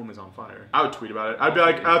fucking home is on fire. I would tweet about it. I'd be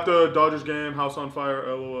like, at the Dodgers game, house on fire,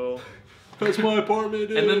 lol. That's my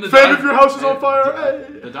apartment. And then the Fam, if your house is on fire,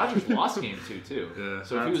 hey. The Dodgers lost Game 2 too. Yeah.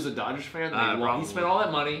 So if he was a Dodgers fan, Probably. he spent all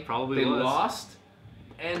that money. Probably they was. lost,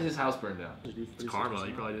 and his house burned down. It's karma.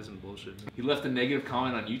 He probably did some bullshit. He left a negative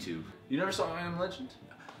comment on YouTube. You never saw I Am Legend?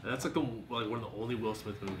 That's like one of the only Will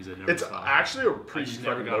Smith movies I never It's saw. actually a pretty just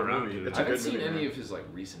never fucking got good around movie. to it. It's I a haven't good seen movie, any man. of his like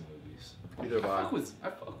recent movies. Either of I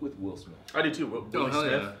fuck with Will Smith. I do too. Willie hell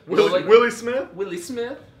Smith. yeah. Willie Smith? Willie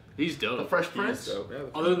Smith, He's dope. The Fresh Prince. Dope, yeah.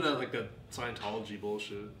 Other than that, like the Scientology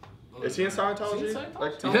bullshit. Is he in Scientology? Is he in Scientology?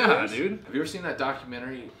 Like Tom Yeah, Cruise? dude. Have you ever seen that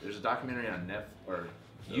documentary? There's a documentary on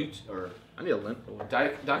YouTube or I need a lint.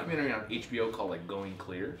 documentary on HBO called like Going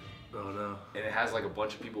Clear, Oh no. and it has like a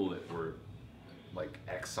bunch of people that were like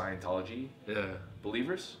ex-Scientology Yeah.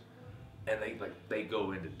 believers, and they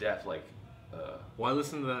go into depth like. Why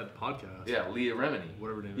listen to that podcast? Yeah, Leah Remini.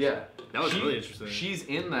 Whatever her name is. Yeah, That was really interesting. She's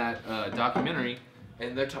in that documentary,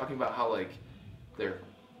 and they're talking about how like they're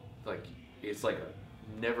like it's like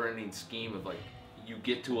a never-ending scheme of like you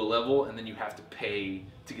get to a level and then you have to pay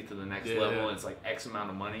to get to the next level, and it's like X amount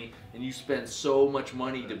of money, and you spend so much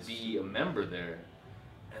money to be a member there,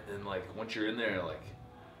 and then like once you're in there, like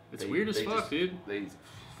It's weird as fuck, dude. It's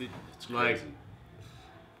Like, crazy.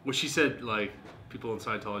 what she said, like, people in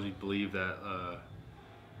Scientology believe that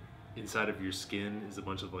inside of your skin is a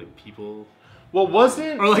bunch of, like, people. Well,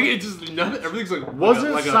 wasn't Or, like, it just, nothing, everything's like.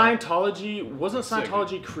 wasn't like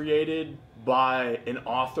Scientology created by an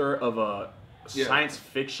author of a science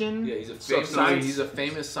fiction? Yeah, he's a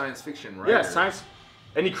famous science fiction writer. Yeah, science,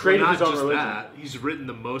 and he created not his own just religion. that, he's written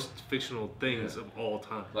the most fictional things of all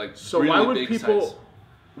time. Like, So really why would big people? science.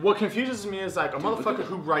 What confuses me is like a motherfucker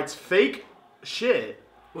who writes fake shit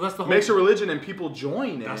Well, that's the whole. makes a religion and people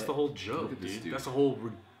join it. That's the whole joke, Look at this dude. dude. That's the whole.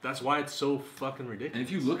 That's why it's so fucking ridiculous. And if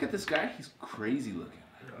you look at this guy, he's crazy looking.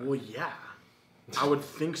 Well, yeah, I would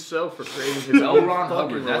think so for creating his L. own Ron fucking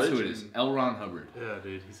Hubbard, that's who it religion. is. L. Ron Hubbard. Yeah,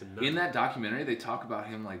 dude, he's a nut. In that documentary, they talk about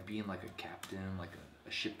him like being like a captain, like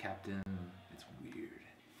a ship captain. It's weird.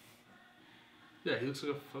 Yeah, he looks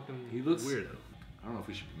like a fucking He looks- weirdo. I don't know if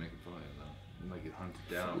we should be making fun of him though. We might get hunted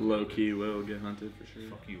down. Low key will get hunted for sure.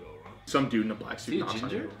 Fuck you, L. Ron. Some dude in a black suit. Is he a knocks on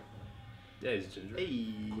ginger? your door. Yeah, he's ginger.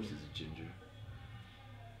 Of course, he's a ginger.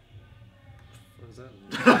 What is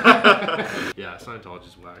that? Yeah,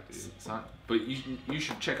 Scientology's whack, dude. It's not, but you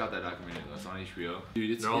should check out that documentary though. It's on HBO.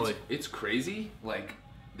 Dude, it's crazy. Like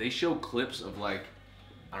they show clips of like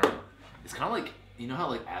I don't know. It's kind of like you know how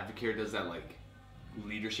like Advocare does that like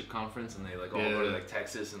leadership conference and they like all go to like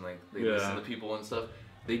Texas and like they listen to people and stuff.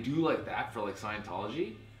 They do like that for like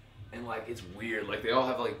Scientology, and like it's weird. Like they all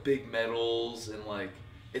have like big medals and like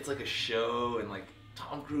it's like a show and like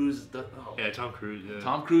Tom Cruise. Yeah, Tom Cruise. Yeah.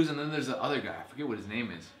 Tom Cruise, and then there's the other guy. I forget what his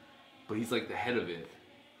name is, but he's like the head of it,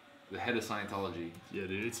 the head of Scientology. Yeah,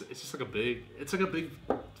 dude. It's just like a big. It's like a big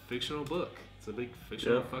fictional book. It's a big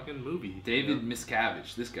fictional fucking movie. David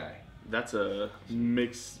Miscavige, this guy. That's a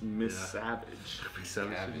Miss Savage.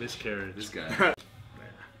 Miscavige. Miscarriage. This guy.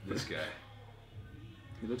 This guy.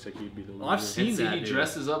 He looks like he'd be the leader. Oh, I've seen And see, that. he dude.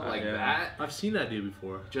 dresses up like yeah. that. I've seen that dude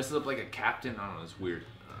before. Dresses up like a captain. I don't know. It's weird.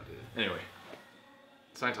 Oh, dude. Anyway,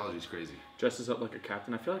 Scientology's crazy. Dresses up like a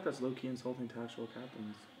captain. I feel like that's low key insulting to actual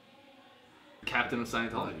captains. Captain of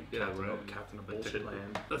Scientology. Yeah, right. Captain of Like, bullshit technically.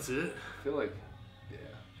 land. That's it. I feel like, yeah.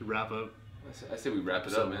 To wrap up. I say we wrap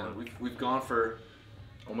it So up, man. long. We've gone for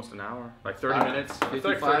Almost an hour. Like 30 minutes. I feel like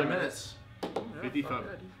 55 30 minutes. 55.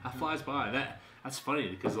 That flies by. That's funny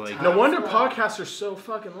because like. No wonder podcasts are so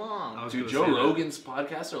fucking long. I was Dude, gonna Joe say that. Rogan's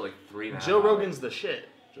podcasts are like 3.5 Joe hours. Rogan's the shit.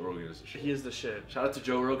 Joe Rogan is the shit. He is the shit. Shout out to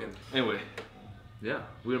Joe Rogan. Anyway, yeah,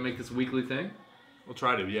 we're gonna make this a weekly thing. We'll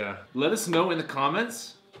try to. Yeah. Let us know in the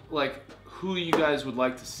comments, like, who you guys would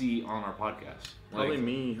like to see on our podcast. Probably Like,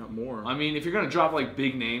 me more. I mean, if you're gonna drop like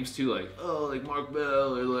big names too, like like Mark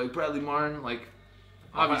Bell or like Bradley Martin, like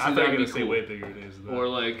obviously I thought that'd you be were gonna say cool. way bigger names than that. Or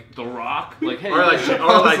like The Rock, like hey, Or like, you guys-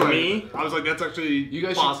 or like me. I was like, that's actually you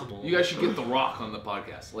guys possible. should, you guys should get The Rock on the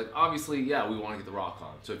podcast. Like obviously, yeah, we want to get The Rock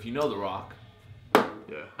on. So if you know The Rock,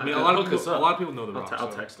 Yeah. I mean, a lot of Hook us people. A up. lot of people know the Rock.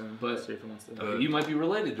 I'll so. text him. But- See if he wants to. you might be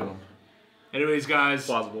related to him. Anyways, guys,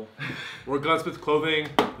 Plausible. we're Gunsmith Clothing.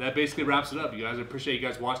 That basically wraps it up. You guys, I appreciate you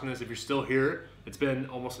guys watching this. If you're still here, it's been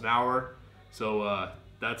almost an hour, so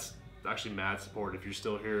that's actually mad support. If you're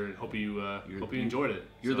still here, hope you enjoyed it.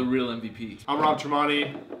 You're So, the real MVP. I'm Rob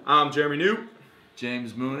Tremonti, I'm Jeremy Newt.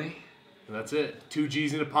 James Mooney. and that's it.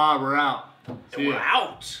 2G's in the pod. We're out. See We're ya.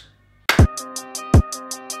 out.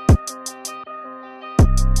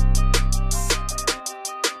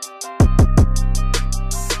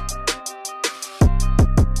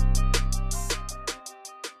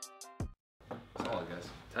 Solid, guys.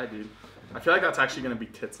 Hi, dude. I feel like that's actually gonna be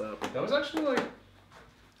tits up. That was actually like.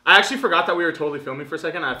 I actually forgot that we were totally filming for a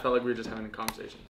second. I felt like we were just having a conversation.